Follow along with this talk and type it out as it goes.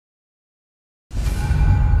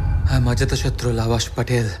I'm AJATASHATRU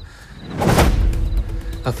Patel,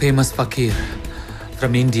 a famous Fakir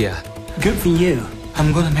from India. Good for you.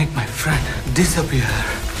 I'm gonna make my friend disappear.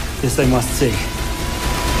 Yes, I must say.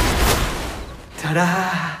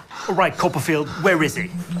 Ta-da! All right, Copperfield, where is he?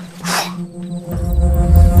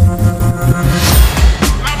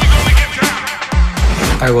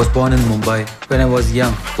 I was born in Mumbai. When I was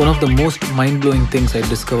young, one of the most mind-blowing things I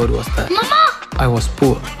discovered was that I was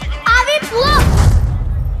poor. Are we poor?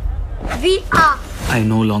 We are. I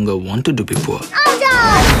no longer wanted to be poor.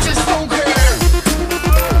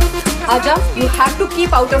 Aja, you have to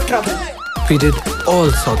keep out of trouble. We did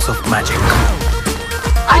all sorts of magic.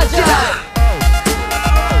 Aja!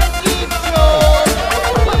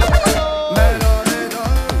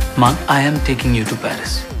 Ma, I am taking you to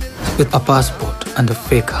Paris. With a passport and a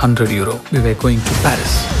fake €100, we were going to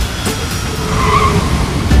Paris.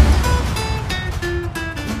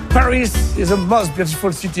 Paris is the most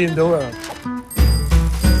beautiful city in the world.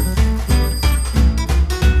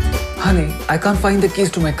 Honey, I can't find the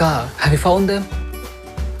keys to my car. Have you found them?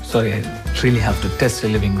 Sorry, I really have to test the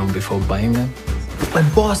living room before buying them. My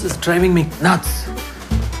boss is driving me nuts.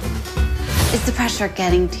 Is the pressure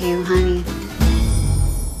getting to you, honey?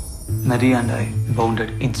 Marie and I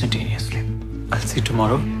bonded instantaneously. I'll see you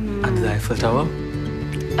tomorrow at the Eiffel Tower.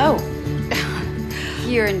 Oh.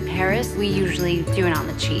 Here in Paris, we usually do it on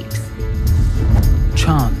the cheeks.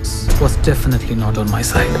 Chance was definitely not on my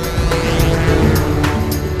side.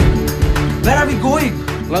 Where are we going?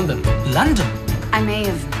 London. London? I may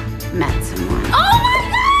have met someone. Oh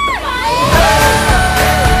my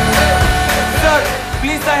God! Sir,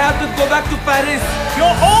 please, I have to go back to Paris.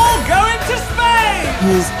 You're all going to Spain!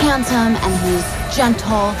 He's handsome and he's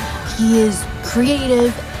gentle. He is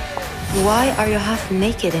creative. Why are you half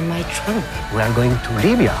naked in my trunk? We are going to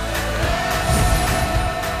Libya.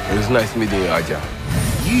 It was nice meeting you, Aja.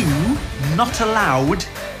 You not allowed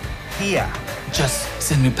here. Just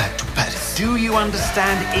send me back to Paris. Do you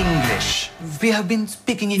understand English? We have been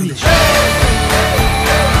speaking English.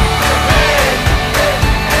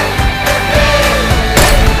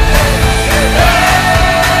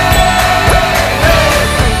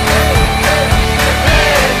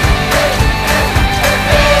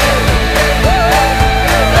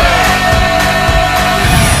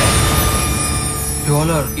 You all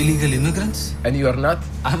are illegal immigrants? And you are not?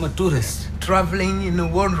 I'm a tourist. Traveling in a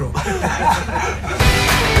wardrobe.